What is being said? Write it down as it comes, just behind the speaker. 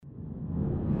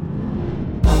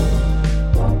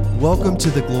Welcome to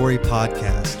the Glory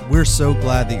Podcast. We're so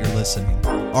glad that you're listening.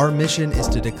 Our mission is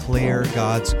to declare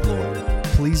God's glory.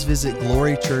 Please visit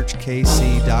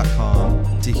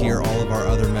glorychurchkc.com to hear all of our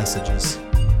other messages.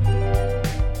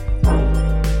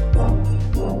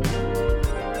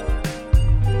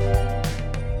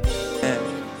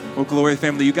 Well, Glory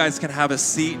family, you guys can have a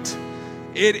seat.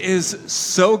 It is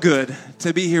so good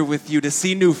to be here with you, to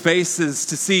see new faces,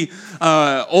 to see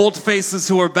old faces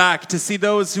who are back, to see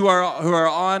those who are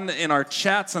on in our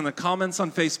chats and the comments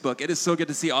on Facebook. It is so good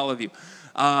to see all of you.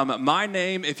 My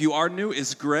name, if you are new,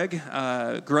 is Greg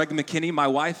McKinney. My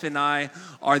wife and I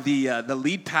are the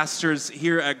lead pastors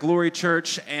here at Glory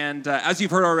Church, and as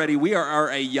you've heard already, we are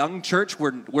a young church.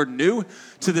 We're new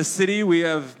to the city. We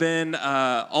have been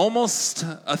almost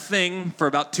a thing for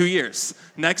about 2 years.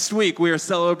 Next week, we are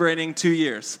celebrating 2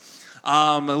 years.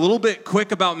 A little bit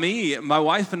quick about me. My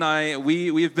wife and I,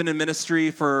 we have been in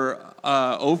ministry for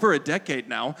over a decade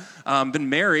now. Been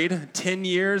married 10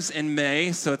 years in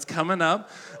May, so it's coming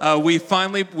up. We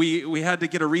had to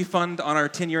get a refund on our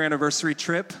 10-year anniversary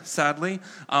trip, sadly,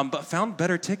 but found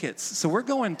better tickets. So we're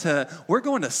going to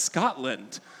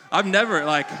Scotland. I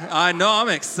know, I'm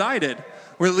excited.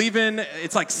 We're leaving,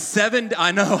 it's like 7,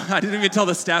 I know, I didn't even tell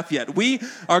the staff yet. We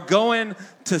are going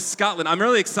to Scotland. I'm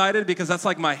really excited because that's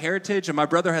like my heritage, and my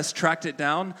brother has tracked it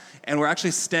down, and we're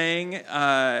actually staying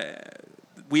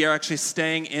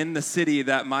in the city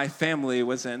that my family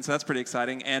was in, so that's pretty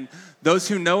exciting. And those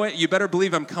who know it, you better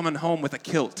believe I'm coming home with a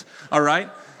kilt, all right?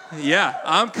 Yeah,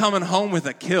 I'm coming home with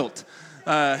a kilt.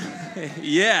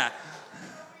 Yeah.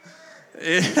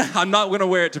 I'm not going to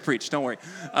wear it to preach, don't worry.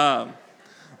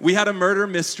 We had a murder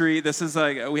mystery.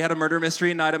 We had a murder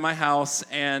mystery night at my house,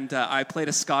 and I played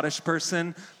a Scottish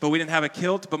person, but we didn't have a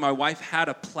kilt, but my wife had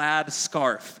a plaid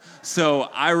scarf. So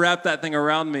I wrapped that thing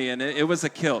around me, and it was a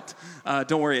kilt.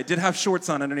 Don't worry, it did have shorts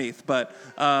on underneath, but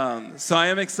so I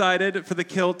am excited for the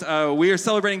kilt. We are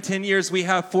celebrating 10 years. We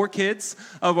have 4 kids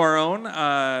of our own.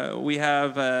 We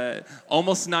have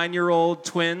almost 9-year-old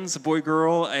twins, a boy,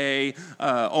 girl, a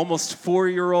almost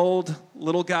 4-year-old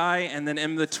little guy, and then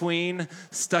in between,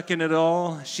 stuck in it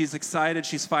all. She's excited,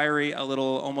 she's fiery, a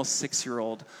little almost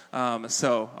 6-year-old.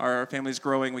 So our family's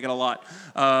growing, we got a lot.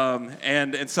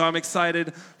 And so I'm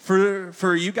excited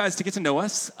for you guys to get to know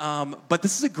us. But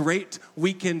this is a great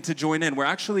weekend to join in. We're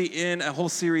actually in a whole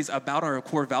series about our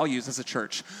core values as a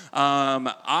church.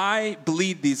 I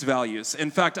bleed these values. In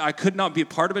fact, I could not be a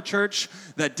part of a church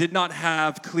that did not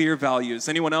have clear values.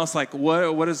 Anyone else, like,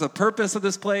 what is the purpose of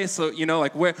this place? So,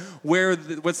 like,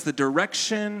 what's the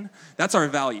direction? That's our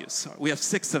values. We have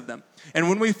 6 of them. And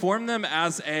when we formed them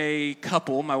as a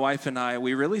couple, my wife and I,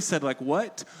 we really said,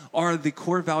 what are the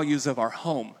core values of our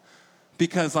home?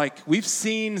 Because, we've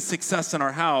seen success in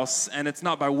our house, and it's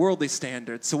not by worldly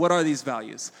standards. So what are these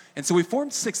values? And so we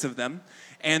formed 6 of them,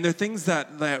 and they're things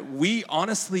that we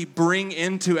honestly bring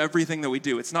into everything that we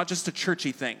do. It's not just a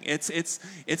churchy thing. It's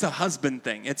a husband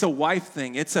thing. It's a wife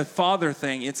thing. It's a father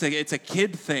thing. It's a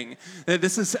kid thing.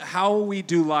 This is how we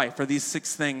do life, are these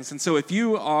 6 things. And so if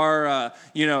you are,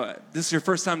 this is your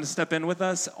first time to step in with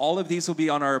us, all of these will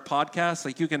be on our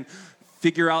podcast. You can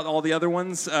figure out all the other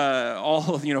ones,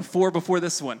 4 before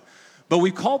this one. But we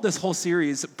called this whole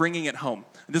series Bringing It Home.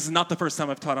 This is not the first time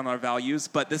I've taught on our values,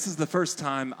 but this is the first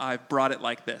time I've brought it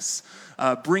like this,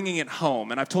 bringing it home.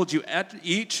 And I've told you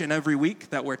each and every week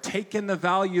that we're taking the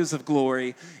values of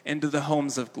glory into the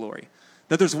homes of glory.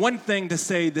 That there's one thing to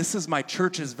say, this is my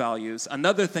church's values.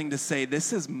 Another thing to say,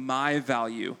 this is my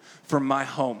value for my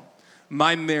home,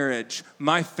 my marriage,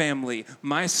 my family,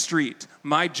 my street,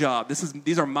 my job.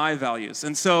 These are my values.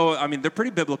 And so, they're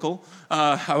pretty biblical,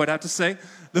 I would have to say.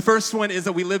 The first one is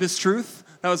that we live as truth.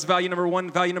 That was value number 1.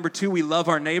 Value number 2, we love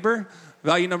our neighbor.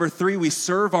 Value number 3, we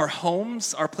serve our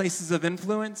homes, our places of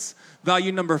influence.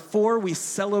 Value number 4, we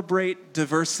celebrate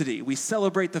diversity. We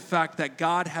celebrate the fact that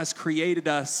God has created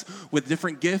us with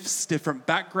different gifts, different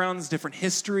backgrounds, different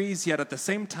histories, yet at the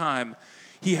same time,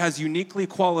 He has uniquely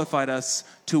qualified us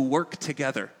to work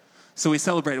together. So we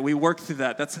celebrate it. We work through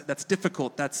that. That's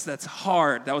difficult. That's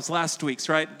hard. That was last week's,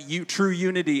 right? True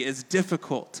unity is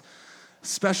difficult,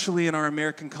 especially in our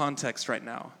American context right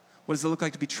now. What does it look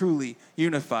like to be truly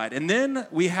unified? And then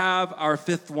we have our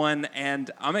 5th one,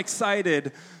 and I'm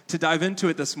excited to dive into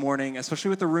it this morning, especially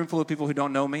with a room full of people who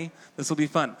don't know me. This will be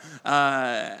fun.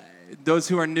 Those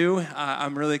who are new,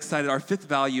 I'm really excited. Our 5th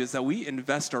value is that we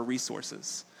invest our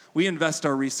resources. We invest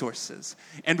our resources.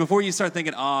 And before you start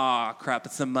thinking, crap,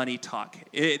 it's the money talk.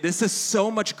 This is so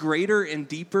much greater and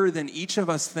deeper than each of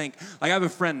us think. I have a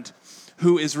friend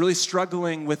who is really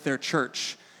struggling with their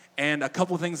church. And a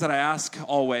couple of things that I ask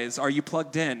always, are you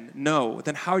plugged in? No.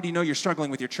 Then how do you know you're struggling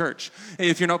with your church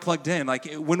if you're not plugged in?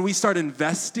 Like when we start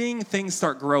investing, things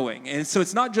start growing. And so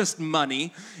it's not just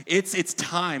money, it's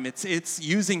time, it's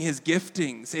using his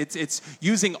giftings, it's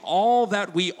using all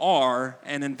that we are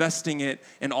and investing it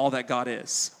in all that God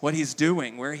is, what he's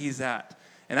doing, where he's at.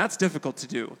 And that's difficult to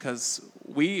do because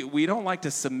we don't like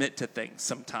to submit to things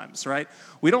sometimes, right?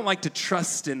 We don't like to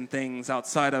trust in things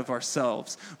outside of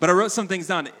ourselves. But I wrote some things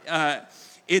down.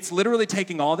 It's literally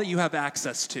taking all that you have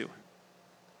access to.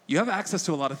 You have access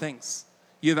to a lot of things.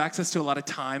 You have access to a lot of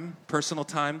time, personal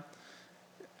time.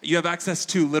 You have access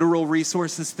to literal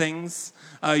resources, things.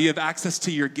 You have access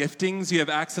to your giftings. You have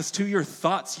access to your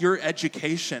thoughts, your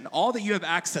education, all that you have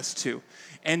access to.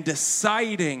 And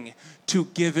deciding to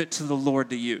give it to the Lord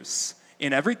to use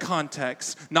in every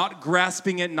context, not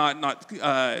grasping it, not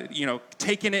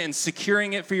taking it and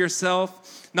securing it for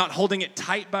yourself, not holding it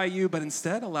tight by you, but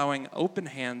instead allowing open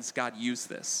hands, God, use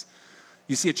this.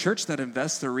 You see, a church that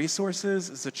invests their resources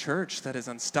is a church that is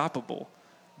unstoppable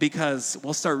because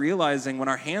we'll start realizing when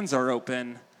our hands are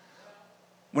open,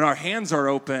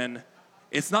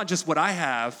 it's not just what I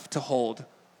have to hold,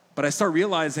 but I start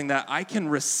realizing that I can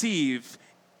receive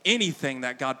anything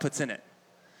that God puts in it.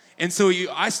 And so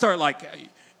I start like,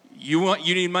 you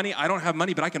need money? I don't have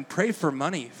money, but I can pray for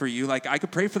money for you. Like I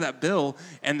could pray for that bill,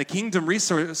 and the kingdom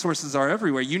resources are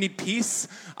everywhere. You need peace?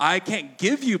 I can't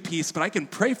give you peace, but I can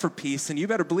pray for peace, and you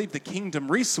better believe the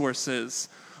kingdom resources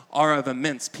are of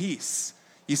immense peace.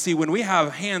 You see, when we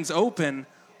have hands open,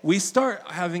 we start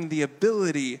having the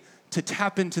ability to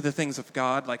tap into the things of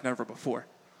God like never before.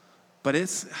 But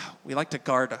we like to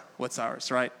guard what's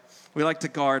ours, right? We like to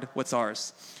guard what's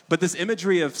ours. But this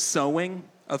imagery of sowing,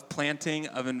 of planting,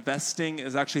 of investing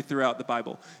is actually throughout the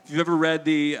Bible. If you've ever read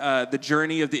the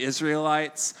journey of the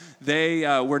Israelites, they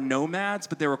were nomads,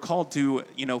 but they were called to,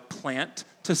 plant,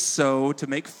 to sow, to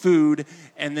make food,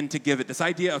 and then to give it. This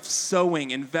idea of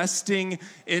sowing, investing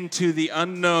into the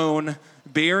unknown,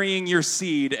 burying your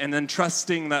seed, and then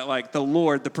trusting that like the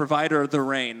Lord, the provider of the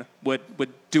rain, would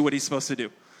do what he's supposed to do.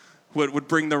 Would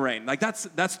bring the rain. Like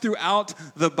that's throughout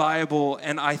the Bible,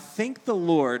 and I think the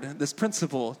Lord, this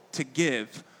principle to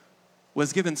give,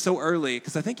 was given so early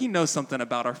because I think he knows something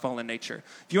about our fallen nature.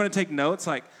 If you want to take notes,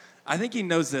 I think he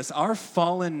knows this. Our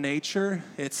fallen nature,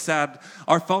 it's sad,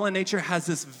 our fallen nature has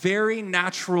this very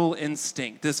natural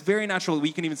instinct, this very natural,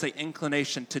 we can even say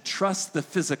inclination, to trust the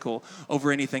physical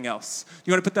over anything else.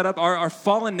 You want to put that up? Our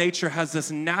fallen nature has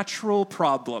this natural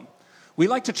problem. We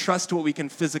like to trust what we can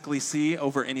physically see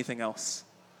over anything else,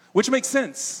 which makes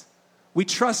sense. We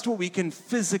trust what we can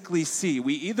physically see.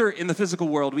 In the physical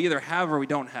world, we either have or we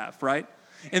don't have, right?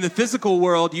 In the physical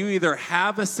world, you either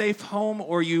have a safe home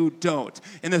or you don't.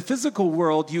 In the physical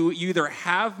world, you either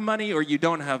have money or you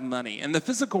don't have money. In the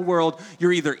physical world,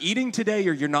 you're either eating today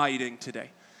or you're not eating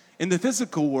today. In the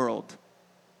physical world,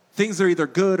 things are either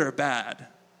good or bad.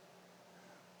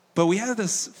 But we have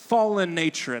this fallen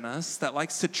nature in us that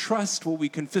likes to trust what we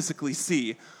can physically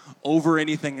see over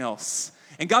anything else.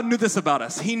 And God knew this about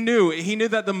us. He knew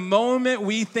that the moment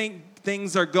we think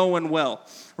things are going well,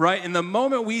 right? And the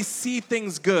moment we see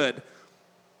things good,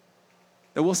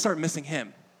 that we'll start missing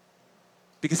him.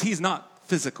 Because he's not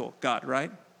physical, God,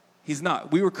 right? He's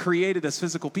not. We were created as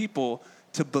physical people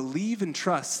to believe and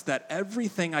trust that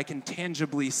everything I can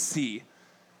tangibly see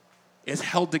is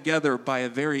held together by a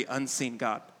very unseen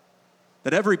God.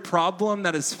 That every problem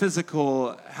that is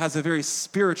physical has a very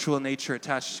spiritual nature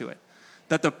attached to it.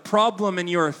 That the problem in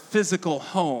your physical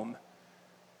home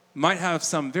might have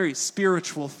some very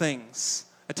spiritual things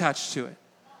attached to it.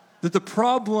 That the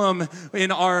problem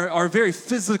in our very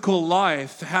physical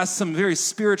life has some very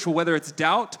spiritual, whether it's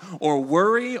doubt or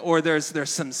worry, or there's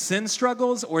some sin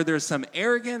struggles, or there's some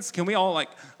arrogance. Can we all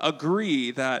agree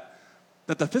that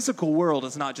the physical world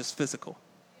is not just physical?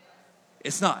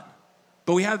 It's not.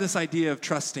 But we have this idea of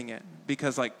trusting it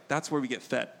because that's where we get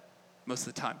fed most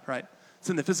of the time, right?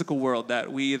 It's in the physical world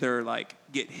that we either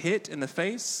get hit in the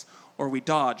face or we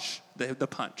dodge the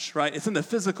punch, right? It's in the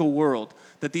physical world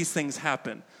that these things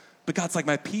happen. But God's like,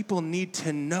 my people need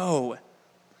to know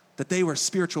that they were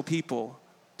spiritual people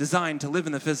designed to live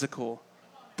in the physical,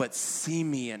 but see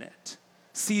me in it.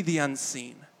 See the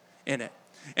unseen in it.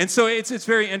 And so it's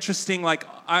very interesting.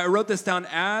 I wrote this down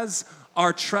as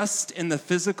our trust in the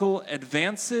physical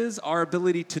advances, our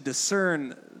ability to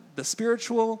discern the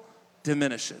spiritual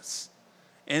diminishes.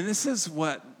 And this is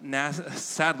what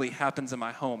sadly happens in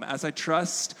my home. As I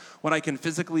trust what I can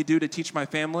physically do to teach my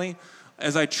family,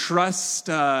 as I trust,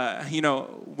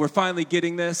 we're finally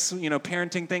getting this,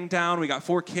 parenting thing down. We got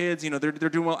 4 kids, they're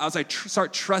doing well. As I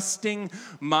start trusting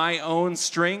my own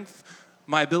strength,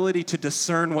 my ability to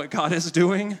discern what God is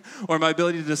doing, or my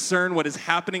ability to discern what is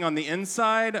happening on the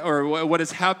inside, or what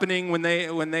is happening when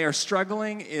they are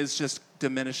struggling is just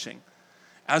diminishing.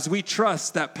 As we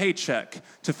trust that paycheck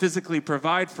to physically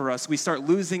provide for us, we start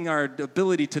losing our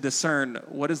ability to discern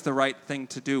what is the right thing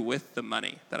to do with the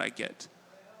money that I get.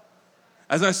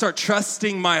 As I start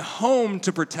trusting my home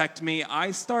to protect me,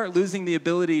 I start losing the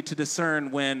ability to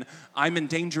discern when I'm in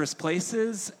dangerous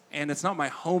places and it's not my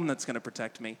home that's going to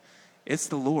protect me. It's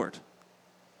the Lord.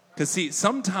 Because see,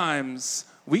 sometimes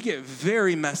we get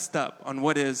very messed up on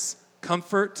what is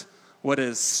comfort, what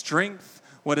is strength,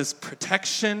 what is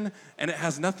protection, and it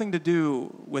has nothing to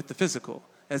do with the physical.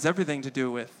 It has everything to do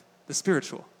with the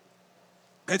spiritual.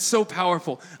 It's so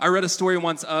powerful. I read a story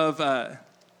once of,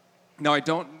 now I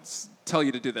don't tell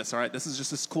you to do this, all right? This is just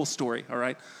this cool story, all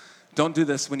right? Don't do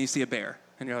this when you see a bear.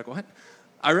 And you're like, what?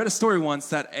 I read a story once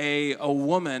that a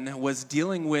woman was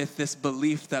dealing with this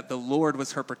belief that the Lord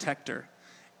was her protector.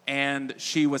 And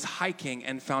she was hiking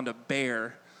and found a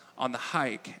bear on the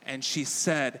hike. And she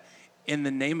said, in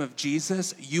the name of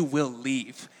Jesus, you will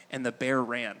leave. And the bear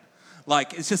ran.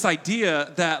 Like, it's this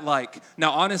idea that, like,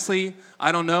 now honestly,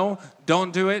 I don't know.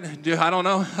 Don't do it. I don't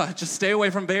know. Just stay away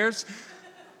from bears.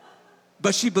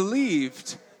 But she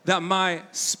believed that my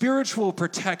spiritual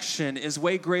protection is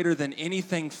way greater than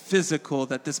anything physical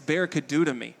that this bear could do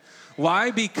to me. Why?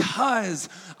 Because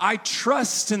I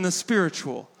trust in the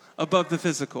spiritual above the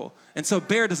physical. And so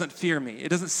bear doesn't fear me. It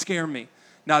doesn't scare me.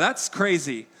 Now, that's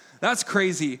crazy. That's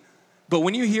crazy. But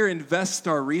when you hear invest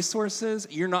our resources,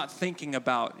 you're not thinking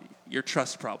about your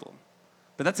trust problem.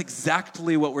 But that's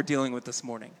exactly what we're dealing with this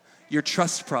morning. Your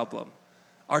trust problem.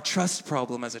 Our trust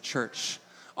problem as a church.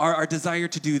 Our desire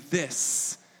to do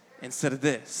this instead of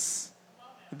this.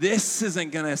 This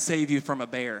isn't going to save you from a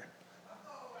bear,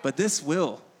 but this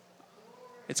will.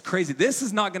 It's crazy. This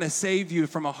is not going to save you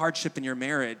from a hardship in your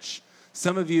marriage.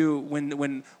 Some of you,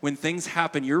 when things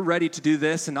happen, you're ready to do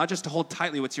this, and not just to hold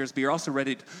tightly what's yours, but you're also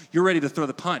ready to throw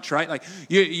the punch, right? Like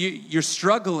you're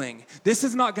struggling. This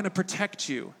is not going to protect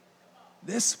you.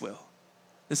 This will.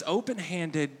 This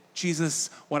open-handed, Jesus,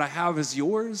 what I have is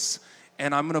yours,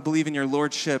 and I'm going to believe in your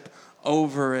lordship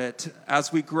over it.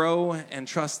 As we grow and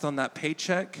trust on that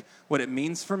paycheck, what it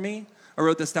means for me, I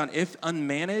wrote this down. If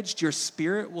unmanaged, your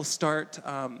spirit will start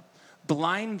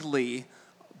blindly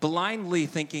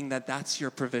thinking that that's your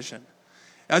provision.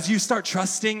 As you start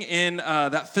trusting in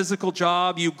that physical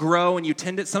job, you grow and you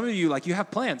tend it. Some of you, like, you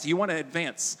have plans. You want to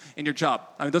advance in your job.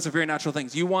 I mean, those are very natural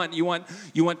things. You want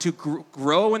to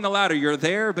grow in the ladder. You're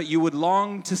there, but you would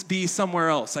long to be somewhere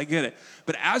else. I get it.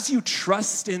 But as you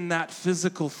trust in that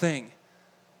physical thing,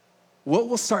 what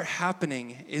will start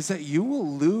happening is that you will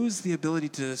lose the ability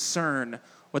to discern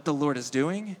what the Lord is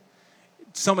doing.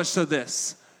 So much so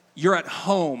this, you're at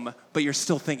home, but you're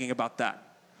still thinking about that.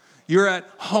 You're at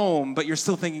home, but you're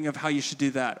still thinking of how you should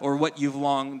do that, or what you've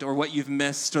longed, or what you've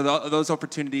missed, or those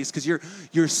opportunities, because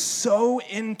you're so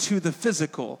into the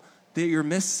physical that you're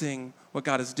missing what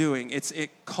God is doing.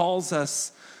 It calls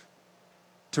us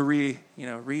to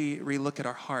re-look at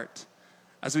our heart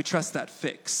as we trust that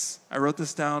fix. I wrote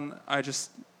this down.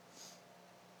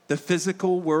 The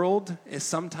physical world is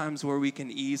sometimes where we can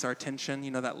ease our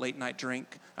tension, that late night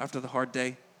drink after the hard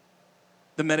day,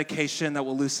 the medication that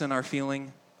will loosen our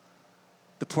feeling,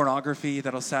 the pornography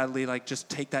that'll sadly just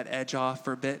take that edge off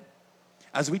for a bit.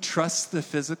 As we trust the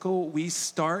physical, we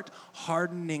start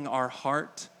hardening our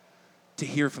heart to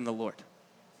hear from the Lord.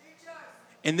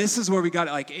 And this is where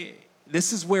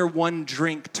this is where one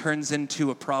drink turns into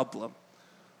a problem.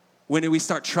 When we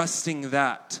start trusting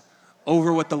that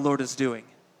over what the Lord is doing.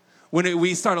 When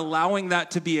we start allowing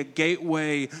that to be a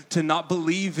gateway to not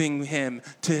believing Him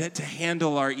to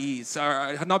handle our ease,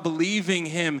 not believing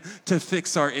Him to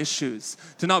fix our issues,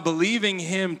 to not believing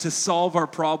Him to solve our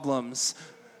problems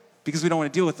because we don't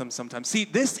want to deal with them sometimes. See,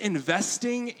 this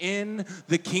investing in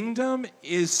the kingdom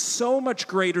is so much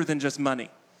greater than just money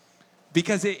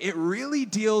because it really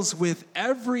deals with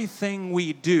everything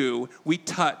we do, we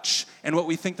touch, and what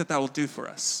we think that will do for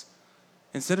us.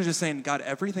 Instead of just saying, God,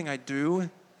 everything I do,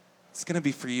 it's going to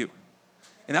be for you.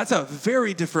 And that's a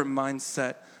very different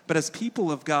mindset. But as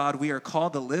people of God, we are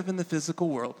called to live in the physical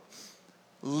world,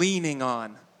 leaning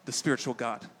on the spiritual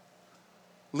God,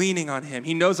 leaning on Him.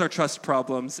 He knows our trust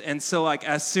problems. And so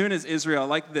as soon as Israel,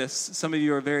 like this, some of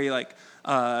you are very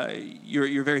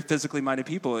you're very physically minded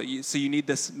people. So you need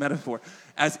this metaphor.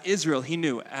 As Israel, he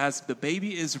knew, as the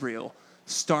baby Israel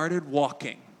started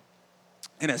walking,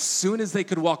 and as soon as they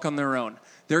could walk on their own,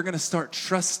 they're going to start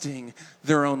trusting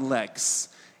their own legs.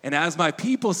 And as my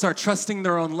people start trusting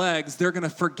their own legs, they're going to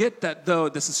forget that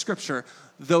this is scripture,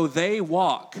 though they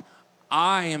walk,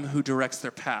 I am who directs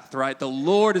their path, right? The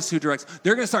Lord is who directs.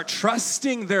 They're going to start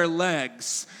trusting their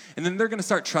legs, and then they're going to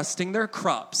start trusting their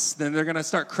crops. Then they're going to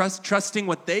start trusting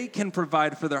what they can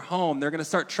provide for their home. They're going to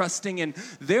start trusting in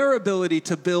their ability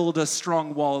to build a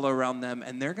strong wall around them,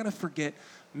 and they're going to forget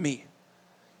me.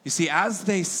 You see, as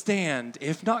they stand,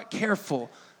 if not careful,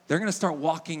 they're going to start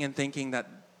walking and thinking that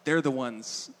they're the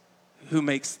ones who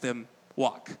makes them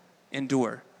walk,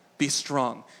 endure, be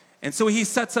strong. And so he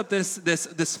sets up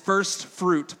this first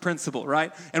fruit principle,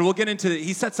 right? And we'll get into it.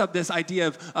 He sets up this idea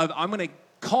of I'm going to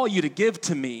call you to give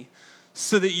to me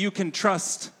so that you can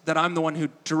trust that I'm the one who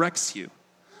directs you.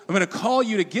 I'm going to call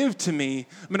you to give to me.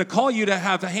 I'm going to call you to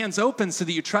have the hands open so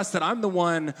that you trust that I'm the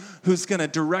one who's going to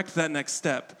direct that next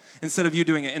step instead of you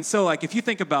doing it. And so, like, if you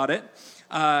think about it,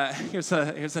 here's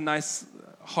a nice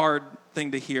hard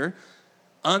thing to hear.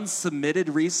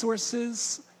 Unsubmitted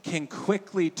resources can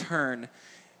quickly turn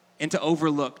into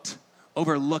overlooked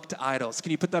idols.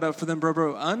 Can you put that up for them,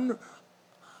 bro?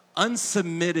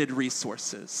 Unsubmitted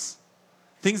resources,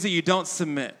 things that you don't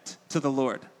submit to the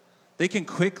Lord, they can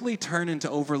quickly turn into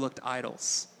overlooked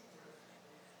idols.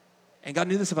 And God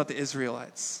knew this about the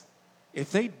Israelites.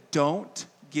 If they don't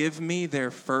give me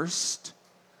their first,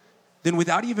 then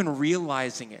without even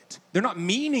realizing it, they're not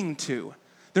meaning to,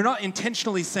 they're not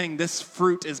intentionally saying this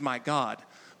fruit is my God.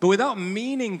 But without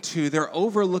meaning to, they're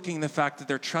overlooking the fact that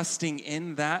they're trusting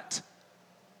in that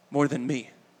more than me.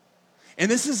 And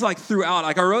this is like throughout.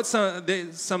 Like I wrote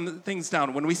some things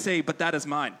down when we say, but that is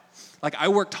mine. Like I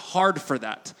worked hard for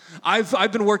that.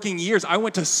 I've been working years. I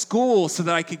went to school so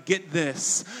that I could get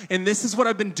this. And this is what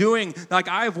I've been doing. Like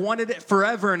I've wanted it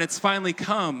forever and it's finally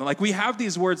come. Like we have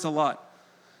these words a lot.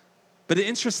 But the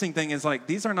interesting thing is like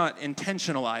these are not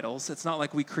intentional idols. It's not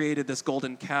like we created this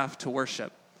golden calf to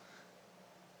worship.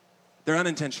 They're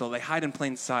unintentional. They hide in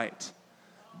plain sight.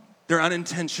 They're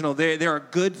unintentional. They're a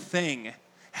good thing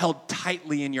held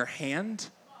tightly in your hand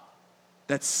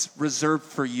that's reserved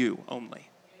for you only.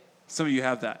 Some of you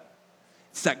have that.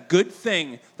 It's that good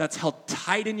thing that's held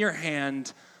tight in your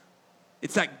hand.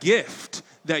 It's that gift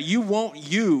that you won't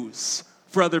use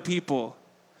for other people.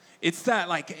 It's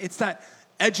that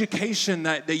education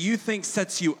that you think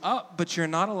sets you up, but you're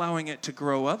not allowing it to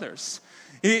grow others.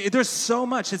 There's so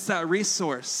much. It's that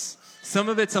resource. Some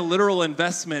of it's a literal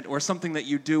investment or something that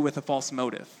you do with a false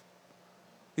motive.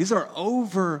 These are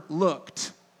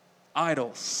overlooked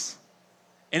idols.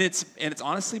 And it's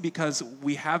honestly because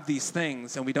we have these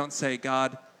things and we don't say,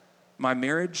 God, my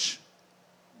marriage,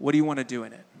 what do you want to do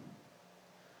in it?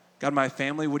 God, my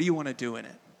family, what do you want to do in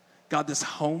it? God, this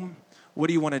home, what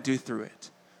do you want to do through it?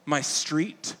 My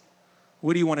street,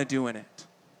 what do you want to do in it?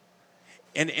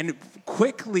 And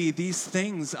quickly, these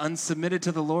things unsubmitted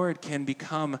to the Lord can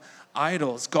become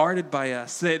idols, guarded by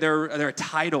us. They're a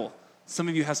title. Some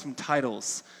of you have some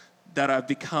titles that have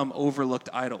become overlooked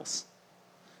idols.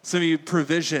 Some of you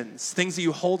provisions, things that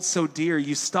you hold so dear,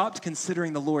 you stopped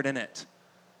considering the Lord in it.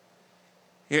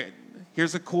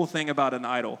 Here's a cool thing about an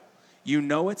idol. You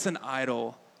know it's an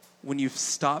idol when you've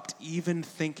stopped even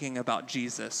thinking about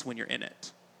Jesus when you're in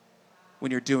it,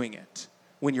 when you're doing it,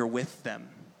 when you're with them,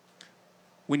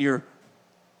 when you're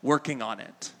working on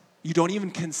it. You don't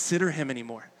even consider him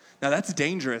anymore. Now that's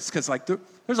dangerous because like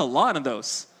there's a lot of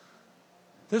those.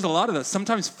 There's a lot of those.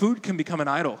 Sometimes food can become an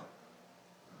idol.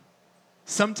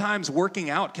 Sometimes working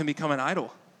out can become an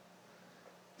idol.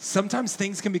 Sometimes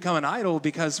things can become an idol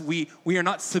because we are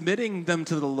not submitting them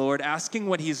to the Lord, asking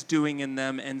what he's doing in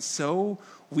them, and so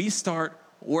we start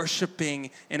worshiping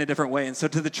in a different way. And so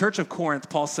to the church of Corinth,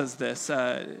 Paul says this,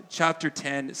 chapter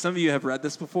 10. Some of you have read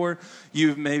this before.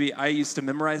 I used to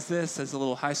memorize this as a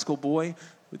little high school boy.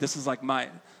 This is like 1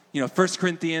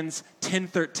 Corinthians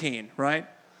 10:13, right?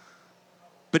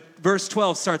 But verse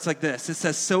 12 starts like this. It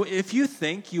says, so if you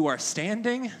think you are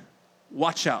standing,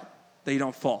 watch out that you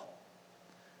don't fall.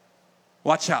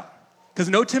 Watch out. Because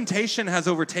no temptation has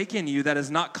overtaken you that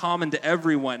is not common to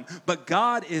everyone. But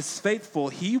God is faithful.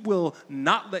 He will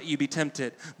not let you be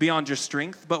tempted beyond your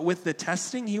strength. But with the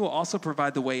testing, he will also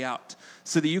provide the way out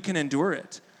so that you can endure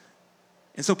it.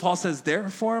 And so Paul says,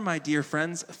 therefore, my dear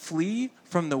friends, flee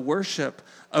from the worship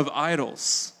of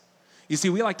idols. You see,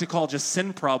 we like to call just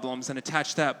sin problems and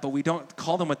attach that, but we don't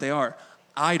call them what they are,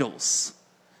 idols.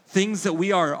 Things that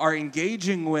we are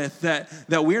engaging with that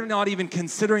we're not even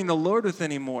considering the Lord with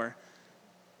anymore.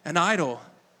 An idol.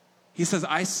 He says,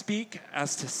 I speak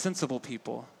as to sensible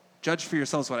people. Judge for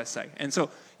yourselves what I say. And so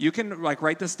you can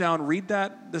write this down, read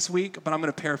that this week, but I'm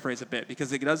going to paraphrase a bit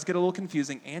because it does get a little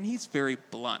confusing, and he's very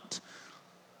blunt.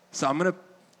 So I'm going to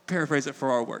paraphrase it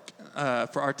for our work,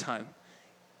 for our time.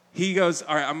 He goes,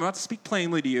 all right, I'm about to speak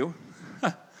plainly to you.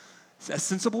 As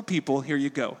sensible people, here you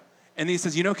go. And he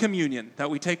says, communion that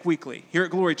we take weekly. Here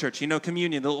at Glory Church,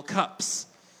 communion, the little cups.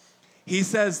 He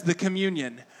says the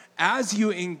communion, as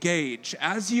you engage,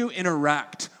 as you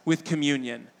interact with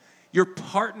communion, you're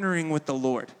partnering with the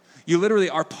Lord. You literally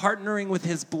are partnering with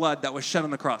his blood that was shed on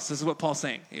the cross. This is what Paul's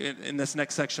saying in this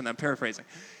next section I'm paraphrasing.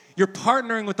 You're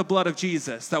partnering with the blood of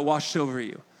Jesus that washed over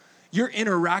you. You're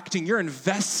interacting, you're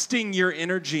investing your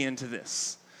energy into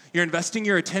this. You're investing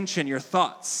your attention, your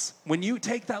thoughts. When you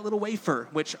take that little wafer,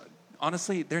 which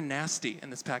honestly, they're nasty in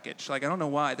this package. Like, I don't know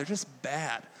why. They're just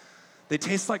bad. They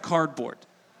taste like cardboard.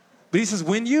 But he says,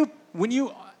 when you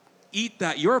eat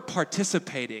that, you're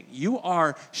participating. You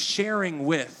are sharing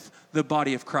with the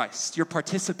body of Christ. You're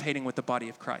participating with the body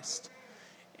of Christ.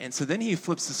 And so then he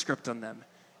flips the script on them.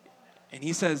 And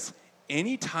he says,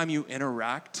 anytime you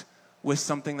interact with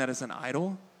something that is an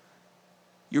idol,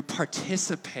 you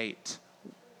participate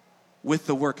with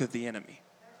the work of the enemy.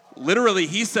 Literally,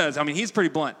 he says, he's pretty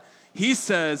blunt. He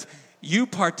says, you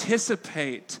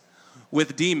participate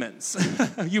with demons.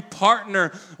 You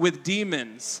partner with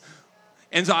demons.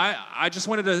 And so I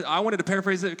wanted to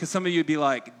paraphrase it because some of you would be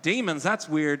like, demons, that's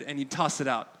weird, and you'd toss it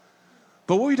out.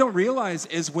 But what we don't realize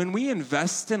is when we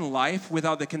invest in life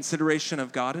without the consideration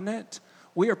of God in it,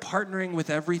 we are partnering with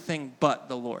everything but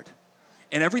the Lord.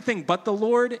 And everything but the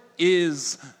Lord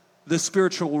is the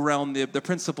spiritual realm, the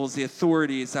principles, the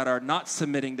authorities that are not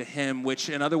submitting to him, which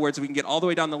in other words, we can get all the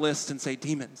way down the list and say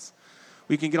demons.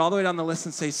 We can get all the way down the list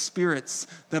and say spirits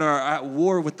that are at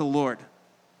war with the Lord.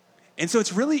 And so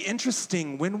it's really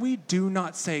interesting when we do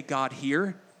not say God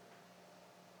here,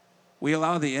 we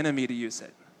allow the enemy to use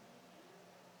it.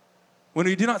 When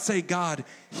we do not say God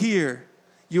here,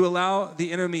 you allow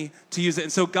the enemy to use it.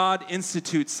 And so God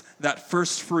institutes that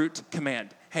first fruit command.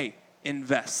 Hey,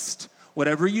 invest.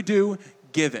 Whatever you do,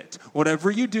 give it.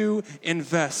 Whatever you do,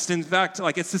 invest. In fact,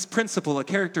 it's this principle, a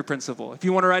character principle. If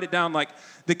you want to write it down,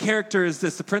 the character is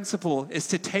this. The principle is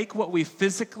to take what we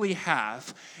physically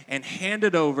have and hand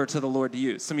it over to the Lord to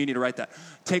use. Some of you need to write that.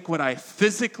 Take what I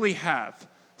physically have.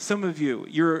 Some of you,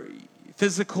 your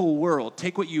physical world,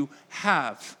 take what you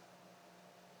have,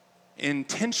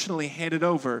 intentionally hand it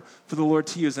over for the Lord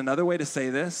to use. Another way to say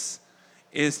this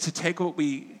is to take what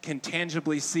we can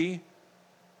tangibly see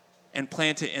and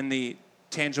plant it in the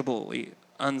tangibly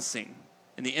unseen,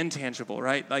 in the intangible,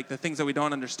 right? Like the things that we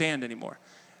don't understand anymore.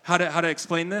 How to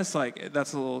explain this?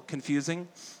 That's a little confusing.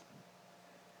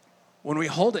 When we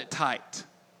hold it tight,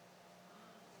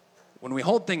 when we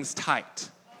hold things tight,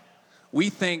 we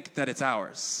think that it's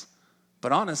ours.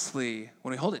 But honestly,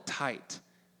 when we hold it tight,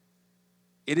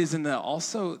 it is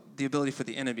also the ability for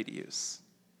the enemy to use.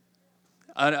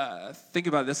 Think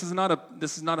about it. This is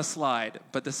not a slide,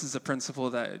 but this is a principle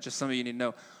that just some of you need to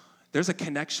know. There's a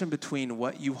connection between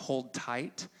what you hold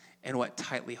tight and what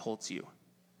tightly holds you.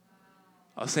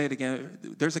 I'll say it again.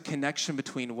 There's a connection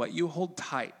between what you hold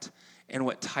tight and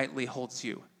what tightly holds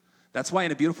you. That's why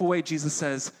in a beautiful way, Jesus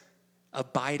says,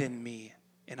 abide in me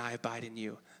and I abide in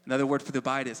you. Another word for the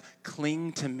abide is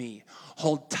cling to me.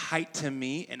 Hold tight to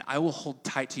me and I will hold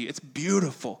tight to you. It's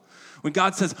beautiful. When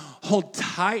God says, hold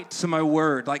tight to my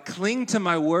word, cling to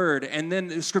my word. And then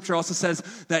the scripture also says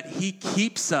that he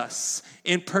keeps us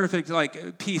in perfect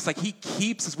peace. He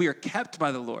keeps us. We are kept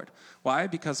by the Lord. Why?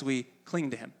 Because we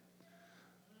cling to him.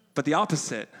 But the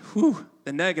opposite,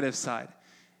 the negative side,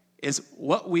 is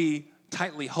what we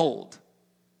tightly hold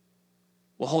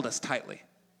will hold us tightly.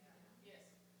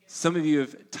 Some of you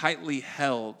have tightly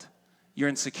held your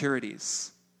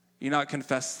insecurities. You not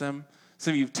confess them.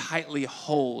 Some of you tightly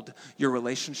hold your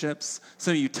relationships.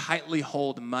 Some of you tightly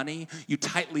hold money. You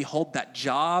tightly hold that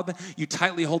job. You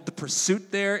tightly hold the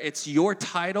pursuit there. It's your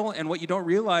title. And what you don't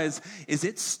realize is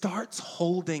it starts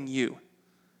holding you.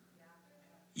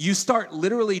 You start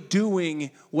literally doing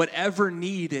whatever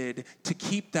needed to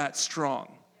keep that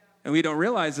strong. And what you don't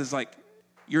realize is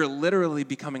you're literally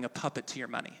becoming a puppet to your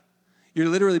money. You're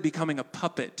literally becoming a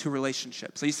puppet to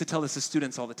relationships. I used to tell this to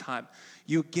students all the time.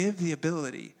 You give the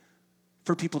ability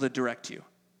for people to direct you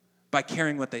by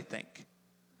caring what they think.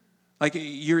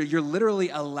 You're literally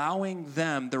allowing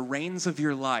them the reins of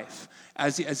your life.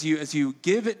 As you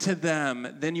give it to them,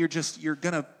 then you're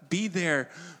gonna be their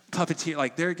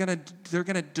puppeteer. They're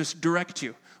gonna just direct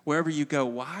you wherever you go.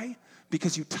 Why?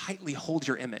 Because you tightly hold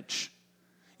your image.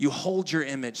 You hold your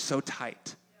image so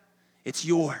tight. It's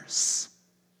yours.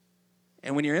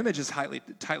 And when your image is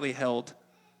tightly held,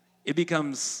 it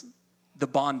becomes the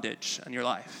bondage in your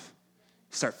life.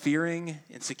 You start fearing,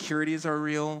 insecurities are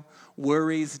real,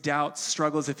 worries, doubts,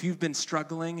 struggles. If you've been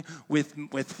struggling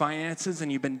with finances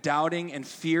and you've been doubting and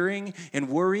fearing and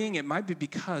worrying, it might be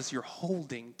because you're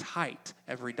holding tight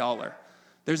every dollar.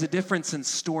 There's a difference in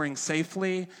storing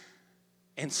safely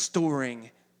and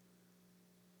storing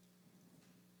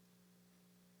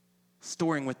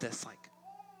with this, like,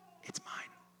 it's mine.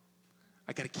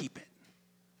 I got to keep it.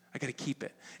 I got to keep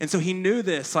it. And so he knew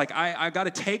this, like, I got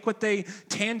to take what they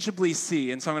tangibly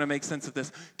see. And so I'm going to make sense of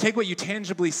this. Take what you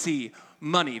tangibly see,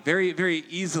 money, very, very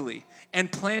easily,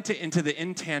 and plant it into the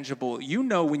intangible. You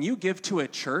know, when you give to a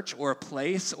church or a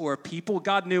place or a people,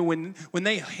 God knew when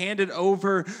they handed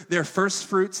over their first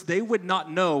fruits, they would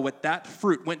not know what that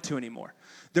fruit went to anymore.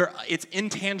 It's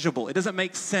intangible. It doesn't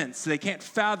make sense. They can't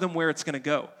fathom where it's going to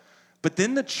go. But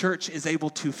then the church is able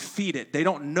to feed it. They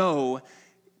don't know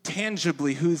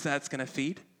tangibly who's that's going to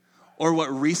feed or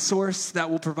what resource that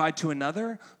will provide to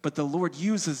another, but the Lord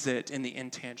uses it in the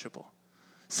intangible.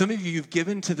 Some of you, you've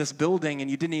given to this building and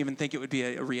you didn't even think it would be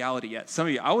a reality yet. Some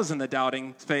of you, I was in the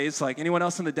doubting phase. Like anyone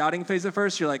else in the doubting phase at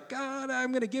first, you're like, God, I'm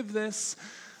going to give this,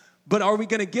 but are we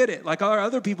going to get it? Like, are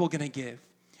other people going to give?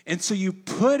 And so you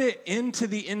put it into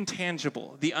the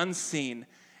intangible, the unseen,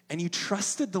 and you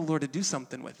trusted the Lord to do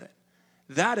something with it.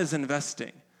 That is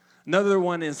investing. Another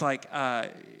one is like,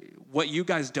 what you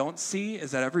guys don't see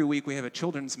is that every week we have a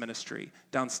children's ministry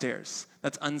downstairs.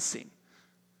 That's unseen.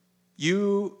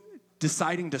 You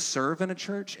deciding to serve in a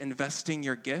church, investing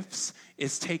your gifts,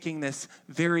 is taking this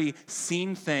very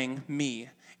seen thing, me,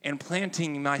 and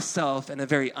planting myself in a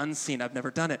very unseen. I've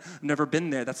never done it. I've never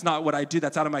been there. That's not what I do.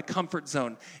 That's out of my comfort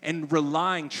zone. And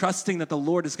relying, trusting that the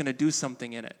Lord is going to do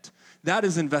something in it. That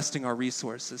is investing our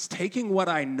resources. Taking what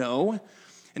I know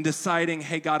and deciding,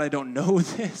 hey, God, I don't know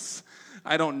this.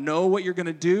 I don't know what you're going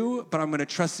to do, but I'm going to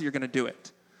trust that you're going to do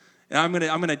it. And I'm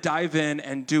going to dive in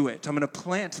and do it. I'm going to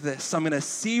plant this. I'm going to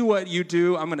see what you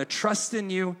do. I'm going to trust in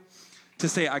you to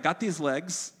say, I got these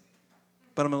legs,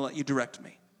 but I'm going to let you direct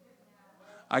me.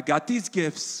 I got these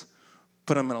gifts,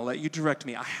 but I'm going to let you direct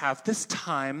me. I have this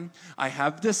time. I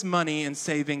have this money and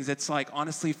savings. It's like,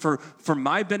 honestly, for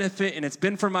my benefit, and it's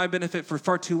been for my benefit for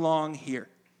far too long. Here,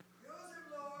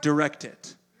 direct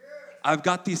it. I've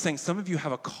got these things. Some of you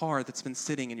have a car that's been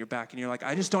sitting in your back, and you're like,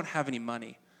 I just don't have any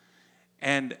money.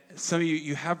 And some of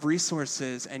you have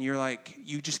resources, and you're like,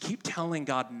 you just keep telling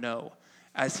God no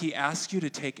as he asks you to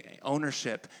take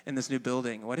ownership in this new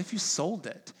building. What if you sold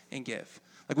it and give?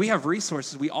 Like, we have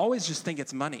resources. We always just think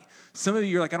it's money. Some of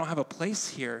you are like, I don't have a place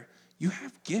here. You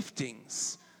have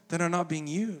giftings that are not being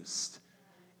used.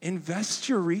 Invest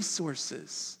your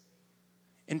resources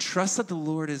and trust that the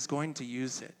Lord is going to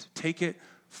use it. Take it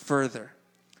further.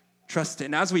 Trust it.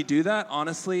 And as we do that,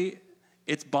 honestly,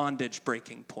 it's bondage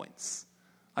breaking points.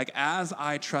 Like, as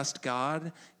I trust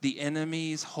God, the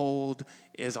enemy's hold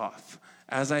is off.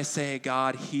 As I say,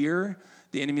 God, here,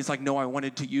 the enemy's like, no, I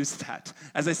wanted to use that.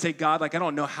 As I say, God, like, I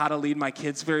don't know how to lead my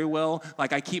kids very well.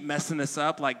 Like, I keep messing this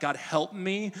up. Like, God, help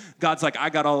me. God's like, I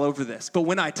got all over this. But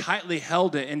when I tightly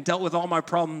held it and dealt with all my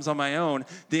problems on my own,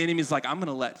 the enemy's like, I'm going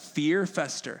to let fear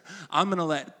fester. I'm going to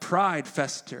let pride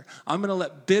fester. I'm going to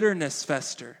let bitterness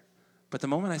fester. But the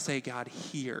moment I say, God,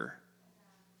 here,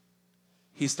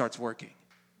 he starts working.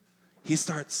 He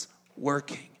starts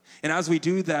working. And as we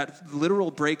do that, literal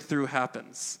breakthrough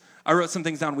happens. I wrote some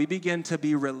things down. We begin to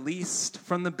be released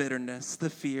from the bitterness,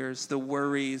 the fears, the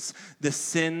worries, the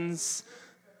sins.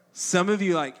 Some of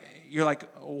you, you're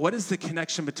like, what is the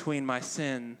connection between my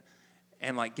sin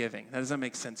and like giving? That doesn't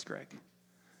make sense, Greg.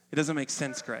 It doesn't make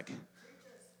sense, Greg.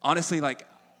 Honestly, like,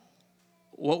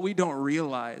 what we don't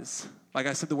realize, like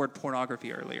I said the word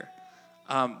pornography earlier,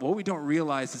 what we don't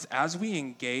realize is as we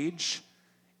engage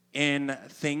in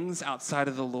things outside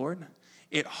of the Lord,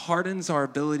 it hardens our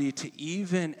ability to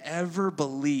even ever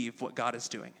believe what God is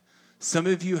doing. Some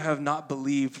of you have not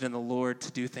believed in the Lord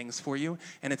to do things for you,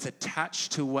 and it's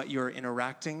attached to what you're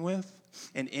interacting with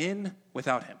and in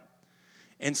without him.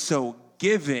 And so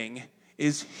giving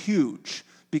is huge,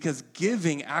 because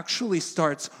giving actually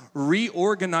starts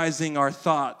reorganizing our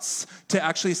thoughts to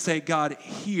actually say, God,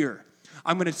 here,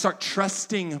 I'm going to start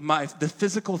trusting the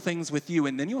physical things with you.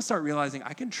 And then you'll start realizing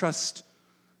I can trust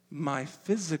my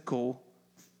physical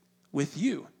with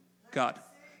you, God.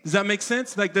 Does that make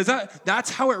sense? Like, that's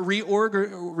how it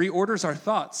reorders our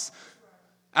thoughts.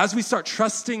 As we start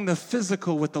trusting the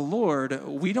physical with the Lord,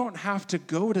 we don't have to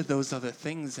go to those other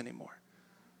things anymore.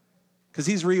 Because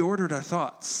he's reordered our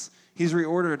thoughts. He's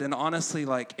reordered. And honestly,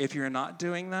 like, if you're not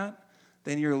doing that,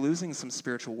 then you're losing some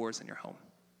spiritual wars in your home.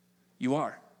 You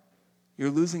are. You're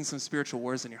losing some spiritual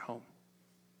wars in your home.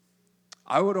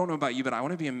 I don't know about you, but I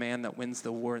want to be a man that wins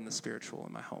the war in the spiritual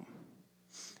in my home.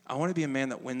 I want to be a man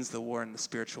that wins the war in the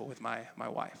spiritual with my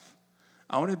wife.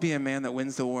 I want to be a man that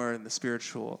wins the war in the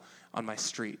spiritual on my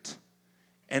street.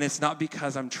 And it's not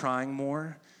because I'm trying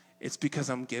more. It's because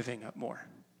I'm giving up more.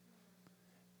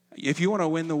 If you want to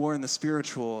win the war in the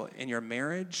spiritual in your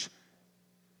marriage,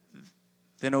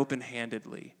 then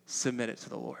open-handedly submit it to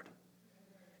the Lord.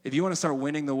 If you want to start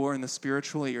winning the war in the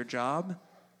spiritual at your job,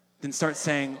 then start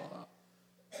saying,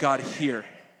 God, here,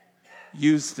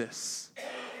 use this.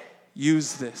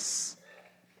 Use this.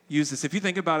 Use this. If you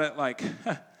think about it, like,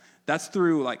 that's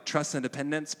through like trust and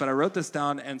dependence, but I wrote this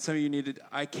down, and some of you needed,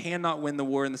 I cannot win the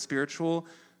war in the spiritual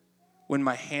when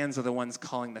my hands are the ones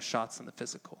calling the shots in the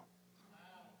physical.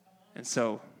 And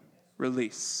so,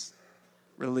 release,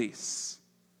 release,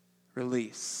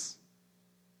 release.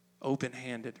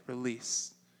 Open-handed,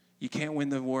 release. You can't win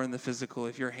the war in the physical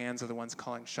if your hands are the ones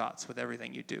calling shots with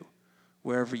everything you do,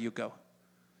 wherever you go.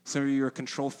 Some of you are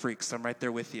control freaks. I'm right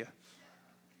there with you.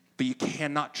 But you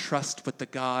cannot trust what the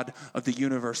God of the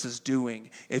universe is doing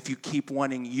if you keep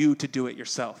wanting you to do it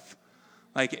yourself.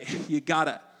 Like, you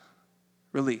gotta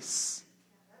release.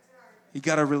 You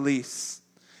gotta release.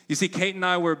 You see, Kate and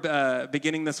I were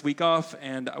beginning this week off,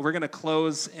 and we're going to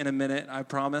close in a minute, I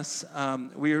promise.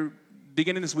 We're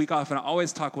beginning this week off, and I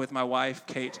always talk with my wife,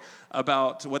 Kate,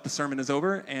 about what the sermon is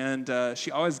over, and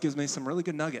she always gives me some really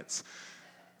good nuggets.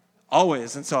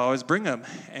 Always, and so I always bring them.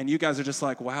 And you guys are just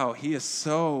like, wow, he is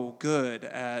so good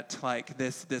at like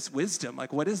this wisdom.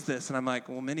 Like, what is this? And I'm like,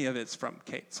 well, many of it's from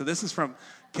Kate. So this is from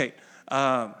Kate.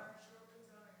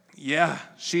 Yeah,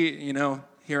 she,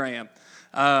 here I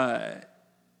am.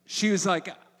 She was like,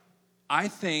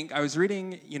 I was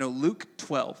reading, Luke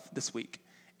 12 this week.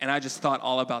 And I just thought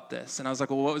all about this. And I was like,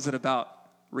 well, what was it about?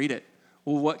 Read it.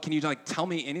 Well, what, can you tell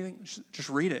me anything? Just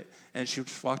read it. And she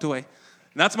just walked away.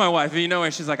 And that's my wife.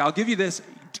 And she's like, I'll give you this.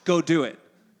 Go do it.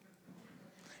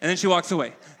 And then she walks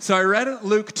away. So I read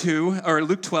Luke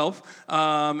 12.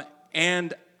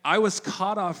 And I was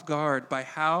caught off guard by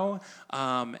how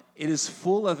it is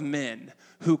full of men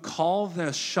who call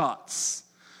the shots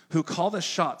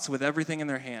with everything in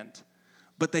their hand,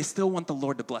 but they still want the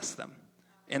Lord to bless them.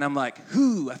 And I'm like,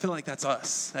 I feel like that's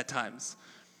us at times.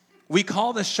 We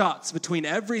call the shots between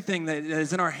everything that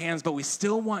is in our hands, but we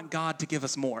still want God to give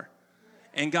us more.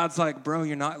 And God's like, bro,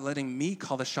 you're not letting me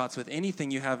call the shots with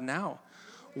anything you have now.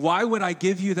 Why would I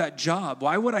give you that job?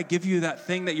 Why would I give you that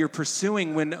thing that you're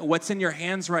pursuing when what's in your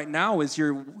hands right now is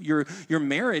your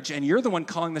marriage, and you're the one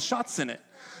calling the shots in it?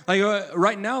 Like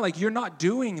right now, like you're not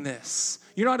doing this.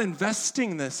 You're not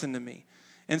investing this into me.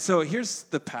 And so here's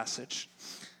the passage.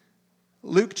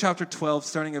 Luke chapter 12,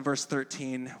 starting at verse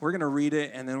 13. We're going to read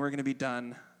it, and then we're going to be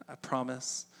done, I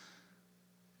promise.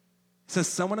 It says,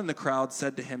 someone in the crowd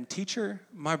said to him, Teacher,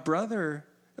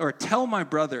 tell my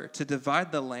brother to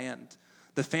divide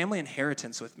the family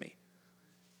inheritance with me.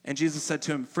 And Jesus said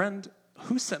to him, Friend,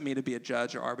 who sent me to be a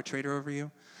judge or arbitrator over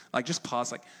you? Like, just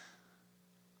pause. Like,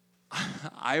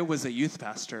 I was a youth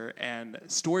pastor, and the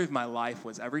story of my life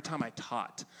was every time I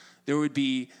taught, there would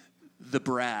be the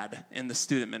Brad in the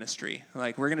student ministry.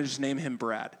 Like, we're going to just name him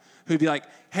Brad, who'd be like,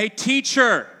 hey,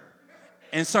 teacher,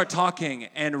 and start talking.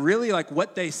 And really, like,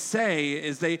 what they say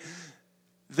is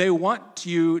they want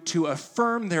you to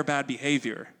affirm their bad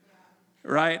behavior,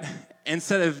 right?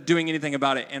 Instead of doing anything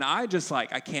about it. And I just, I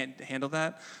can't handle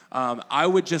that. I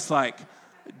would just,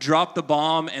 drop the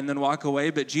bomb and then walk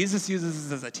away. But Jesus uses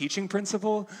this as a teaching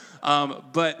principle.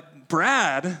 But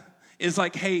Brad is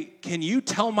like, hey, can you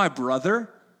tell my brother?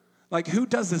 Like, who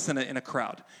does this in a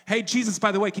crowd? Hey, Jesus,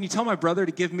 by the way, can you tell my brother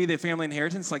to give me the family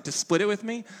inheritance, to split it with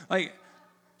me? Like,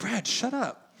 Brad, shut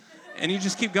up. And you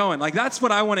just keep going. Like, that's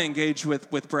what I want to engage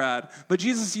with Brad. But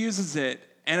Jesus uses it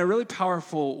in a really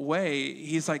powerful way.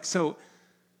 He's like, so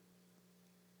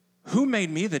who made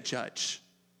me the judge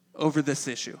over this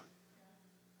issue?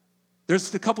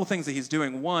 There's a couple things that he's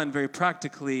doing. One, very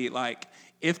practically,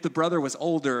 if the brother was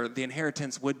older, the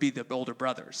inheritance would be the older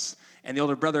brother's. And the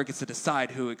older brother gets to decide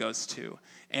who it goes to.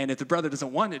 And if the brother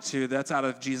doesn't want it to, that's out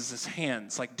of Jesus'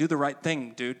 hands. Do the right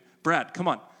thing, dude. Brad, come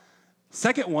on.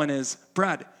 Second one is,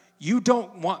 Brad, you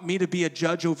don't want me to be a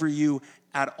judge over you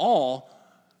at all,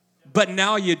 but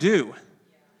now you do.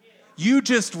 You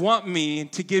just want me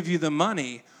to give you the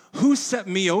money. Who set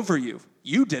me over you?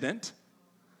 You didn't.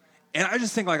 And I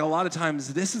just think a lot of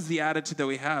times this is the attitude that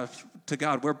we have to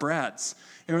God. We're Brads.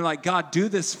 And we're like, God, do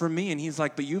this for me. And he's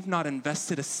like, but you've not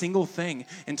invested a single thing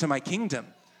into my kingdom.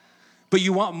 But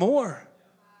you want more.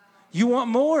 You want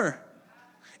more.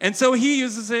 And so he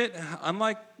uses it.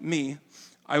 Unlike me,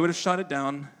 I would have shot it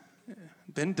down,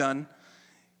 been done.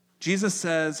 Jesus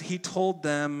says, he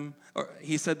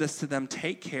said this to them,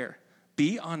 take care.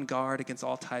 Be on guard against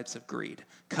all types of greed,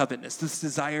 covetousness, this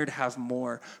desire to have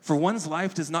more. For one's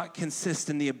life does not consist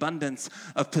in the abundance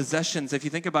of possessions. If you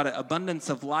think about it, abundance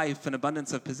of life and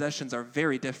abundance of possessions are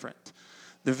very different.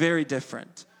 They're very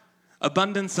different.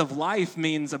 Abundance of life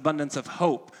means abundance of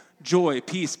hope, joy,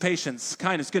 peace, patience,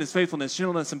 kindness, goodness, faithfulness,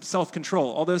 gentleness, and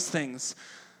self-control, all those things.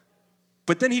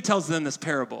 But then he tells them this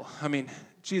parable. I mean,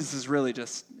 Jesus is really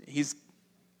just, he's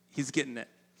getting it.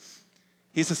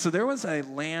 He says, so there was a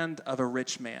land of a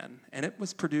rich man, and it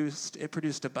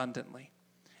produced abundantly.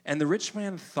 And the rich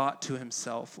man thought to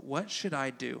himself, what should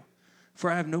I do? For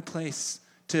I have no place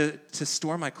to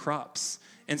store my crops.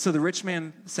 And so the rich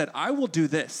man said, I will do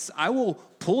this. I will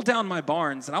pull down my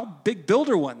barns, and I'll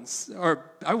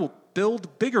I will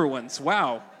build bigger ones.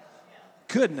 Wow.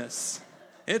 Goodness.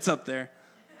 It's up there.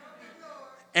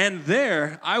 And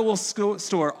there I will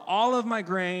store all of my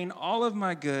grain, all of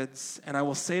my goods, and I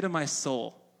will say to my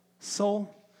soul,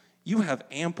 soul, you have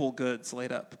ample goods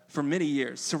laid up for many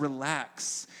years. So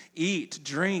relax, eat,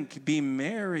 drink, be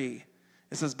merry.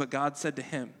 It says, but God said to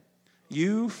him,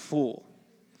 you fool,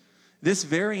 this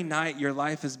very night your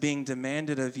life is being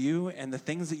demanded of you, and the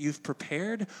things that you've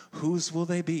prepared, whose will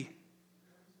they be?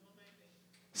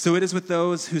 So it is with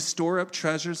those who store up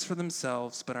treasures for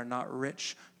themselves, but are not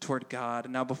rich toward God.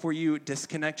 Now, before you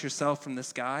disconnect yourself from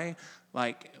this guy,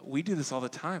 like, we do this all the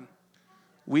time.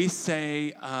 We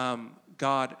say,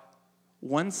 God,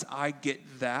 once I get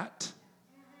that,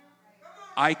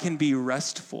 I can be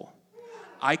restful.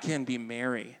 I can be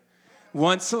merry.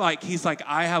 Once, he's like,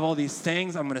 I have all these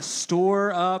things, I'm going to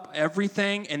store up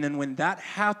everything, and then when that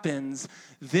happens,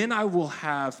 then I will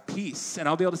have peace, and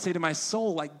I'll be able to say to my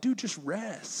soul, dude, just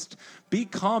rest. Be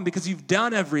calm, because you've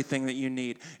done everything that you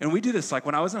need. And we do this,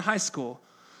 when I was in high school,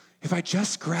 if I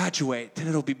just graduate, then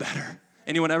it'll be better.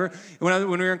 Anyone ever? When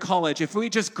we were in college, if we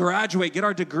just graduate, get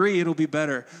our degree, it'll be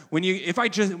better. When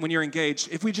you're engaged,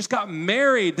 if we just got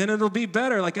married, then it'll be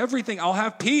better. Everything, I'll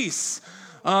have peace.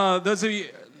 Those of you...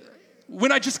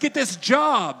 When I just get this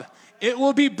job, it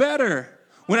will be better.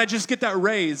 When I just get that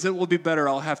raise, it will be better.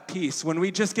 I'll have peace. When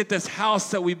we just get this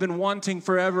house that we've been wanting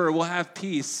forever, we'll have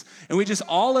peace. And we just,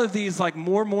 all of these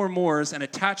mores, and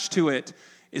attached to it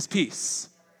is peace,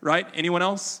 right? Anyone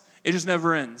else? It just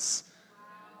never ends.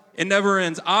 It never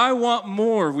ends. I want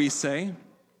more, we say.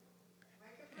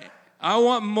 I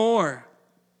want more.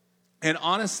 And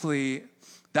honestly,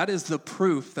 that is the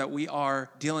proof that we are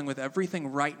dealing with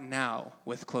everything right now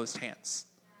with closed hands.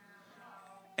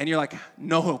 And you're like,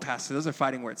 no, Pastor, those are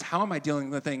fighting words. How am I dealing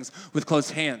with things with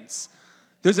closed hands?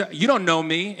 You don't know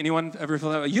me. Anyone ever feel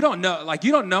that way? You don't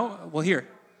know. Well, here.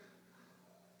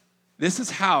 This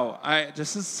is how.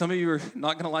 Some of you are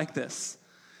not going to like this.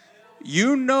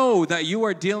 You know that you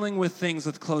are dealing with things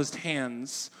with closed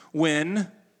hands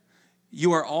when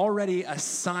you are already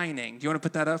assigning, do you want to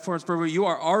put that up for us, brother? You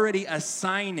are already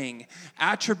assigning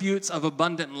attributes of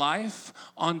abundant life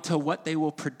onto what they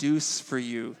will produce for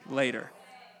you later.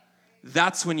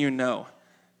 That's when you know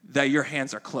that your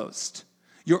hands are closed.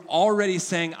 You're already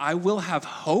saying, I will have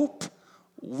hope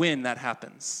when that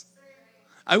happens.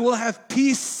 I will have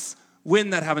peace when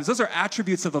that happens. Those are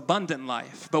attributes of abundant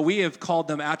life, but we have called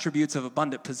them attributes of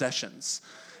abundant possessions.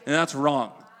 And that's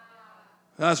wrong.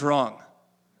 That's wrong.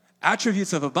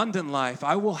 Attributes of abundant life,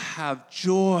 I will have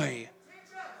joy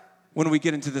when we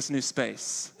get into this new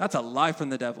space. That's a lie from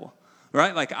the devil,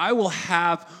 right?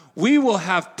 We will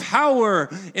have power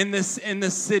in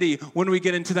this city when we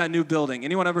get into that new building.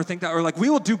 Anyone ever think that? Or we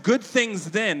will do good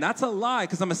things then. That's a lie,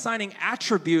 because I'm assigning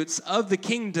attributes of the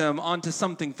kingdom onto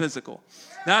something physical.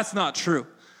 That's not true.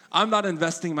 I'm not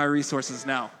investing my resources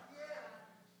now.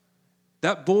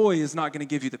 That boy is not going to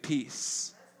give you the peace.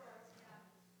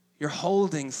 You're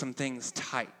holding some things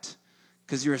tight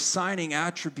because you're assigning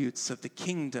attributes of the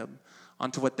kingdom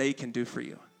onto what they can do for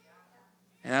you.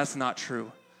 And that's not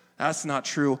true. That's not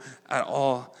true at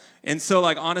all. And so,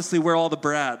 honestly, we're all the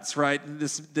Brads, right?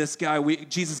 This guy,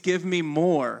 Jesus, give me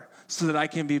more so that I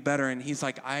can be better. And he's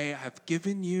like, I have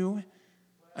given you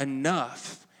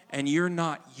enough, and you're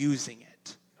not using it.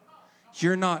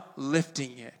 You're not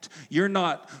lifting it. You're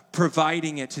not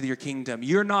providing it to your kingdom.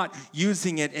 You're not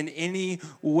using it in any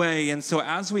way. And so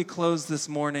as we close this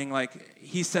morning,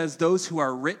 he says, those who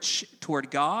are rich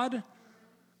toward God,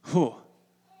 I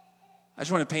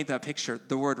just want to paint that picture.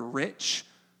 The word rich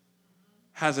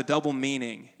has a double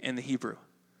meaning in the Hebrew.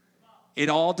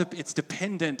 It's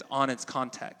dependent on its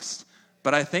context.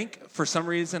 But I think for some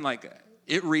reason,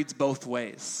 it reads both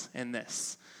ways in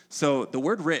this. So the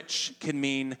word rich can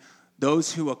mean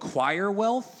those who acquire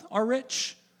wealth are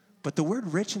rich, but the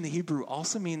word rich in the Hebrew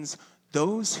also means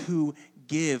those who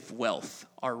give wealth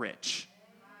are rich.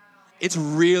 It's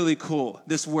really cool,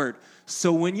 this word.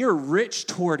 So when you're rich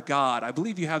toward God, I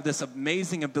believe you have this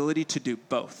amazing ability to do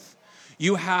both.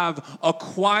 You have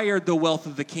acquired the wealth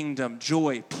of the kingdom,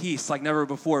 joy, peace like never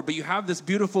before. But you have this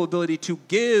beautiful ability to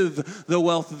give the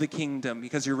wealth of the kingdom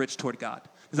because you're rich toward God.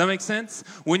 Does that make sense?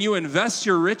 When you invest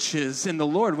your riches in the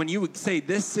Lord, when you say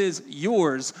this is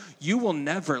yours, you will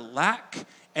never lack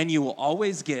and you will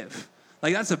always give.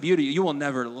 Like that's a beauty. You will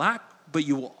never lack, but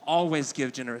you will always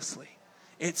give generously.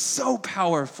 It's so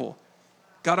powerful.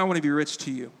 God, I want to be rich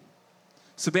to you.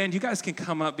 So band, you guys can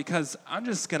come up because I'm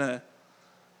just gonna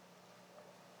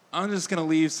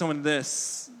leave someone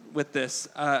with this.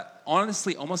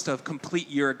 Honestly, almost a complete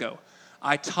year ago,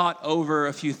 I taught over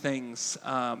a few things.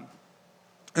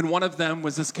 And one of them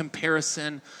was this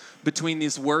comparison between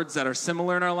these words that are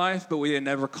similar in our life, but we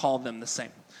never call them the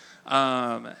same.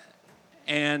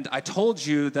 And I told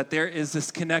you that there is this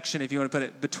connection, if you want to put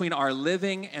it, between our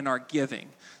living and our giving.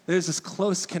 There's this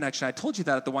close connection. I told you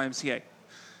that at the YMCA.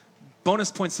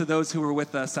 Bonus points to those who were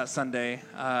with us that Sunday,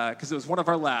 because it was one of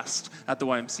our last at the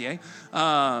YMCA.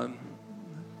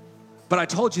 But I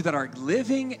told you that our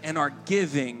living and our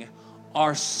giving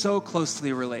are so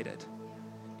closely related.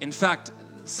 In fact,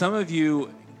 some of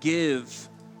you give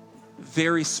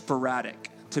very sporadic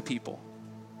to people.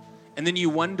 And then you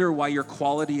wonder why your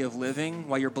quality of living,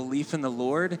 why your belief in the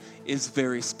Lord is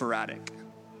very sporadic.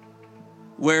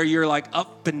 Where you're like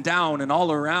up and down and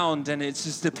all around and it's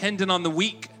just dependent on the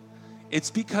week. It's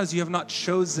because you have not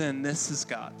chosen this is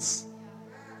God's.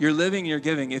 You're living, you're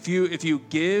giving. If you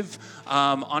give,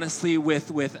 honestly,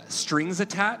 with strings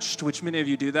attached, which many of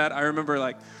you do that. I remember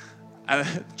like at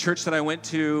a church that I went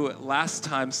to last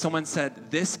time, someone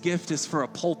said, this gift is for a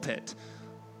pulpit.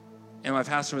 And my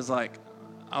pastor was like,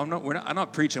 I'm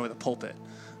not preaching with a pulpit.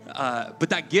 But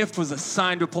that gift was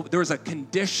assigned to a pulpit. There was a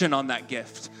condition on that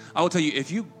gift. I will tell you,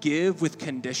 if you give with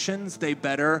conditions, they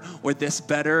better, or this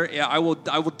better, I will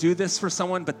do this for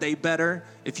someone, but they better.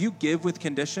 If you give with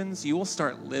conditions, you will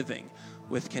start living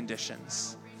with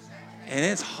conditions. And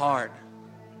it's hard.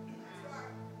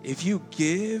 If you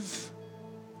give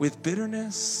with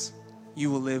bitterness,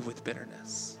 you will live with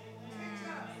bitterness.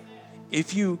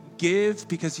 If you give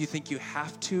because you think you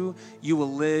have to, you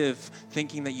will live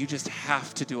thinking that you just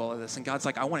have to do all of this. And God's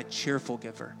like, I want a cheerful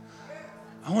giver.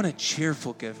 I want a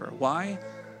cheerful giver. Why?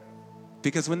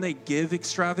 Because when they give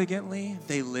extravagantly,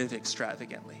 they live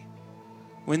extravagantly.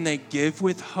 When they give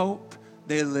with hope,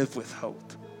 they live with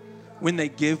hope. When they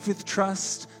give with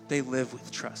trust, they live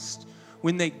with trust.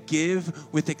 When they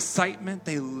give with excitement,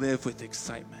 they live with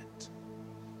excitement.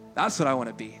 That's what I want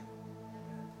to be.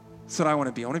 That's what I want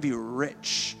to be. I want to be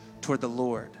rich toward the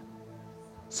Lord.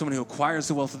 Someone who acquires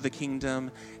the wealth of the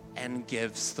kingdom and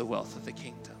gives the wealth of the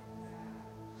kingdom.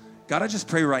 God, I just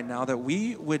pray right now that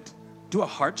we would do a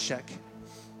heart check.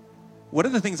 What are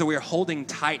the things that we are holding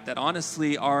tight that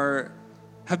honestly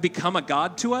have become a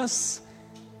God to us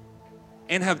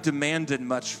and have demanded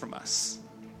much from us?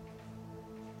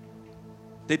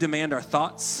 They demand our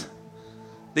thoughts.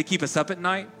 They keep us up at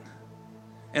night.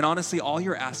 And honestly, all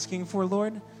you're asking for,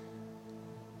 Lord,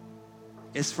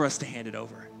 is for us to hand it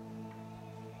over.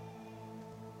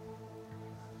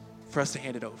 For us to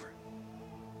hand it over.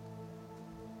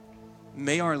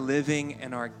 May our living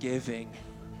and our giving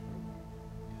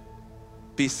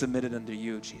be submitted unto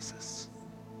you, Jesus.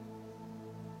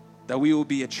 That we will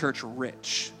be a church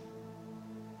rich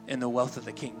in the wealth of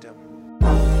the kingdom.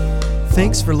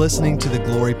 Thanks for listening to the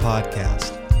Glory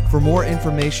Podcast. For more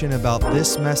information about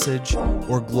this message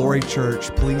or Glory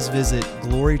Church, please visit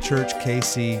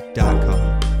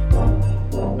glorychurchkc.com.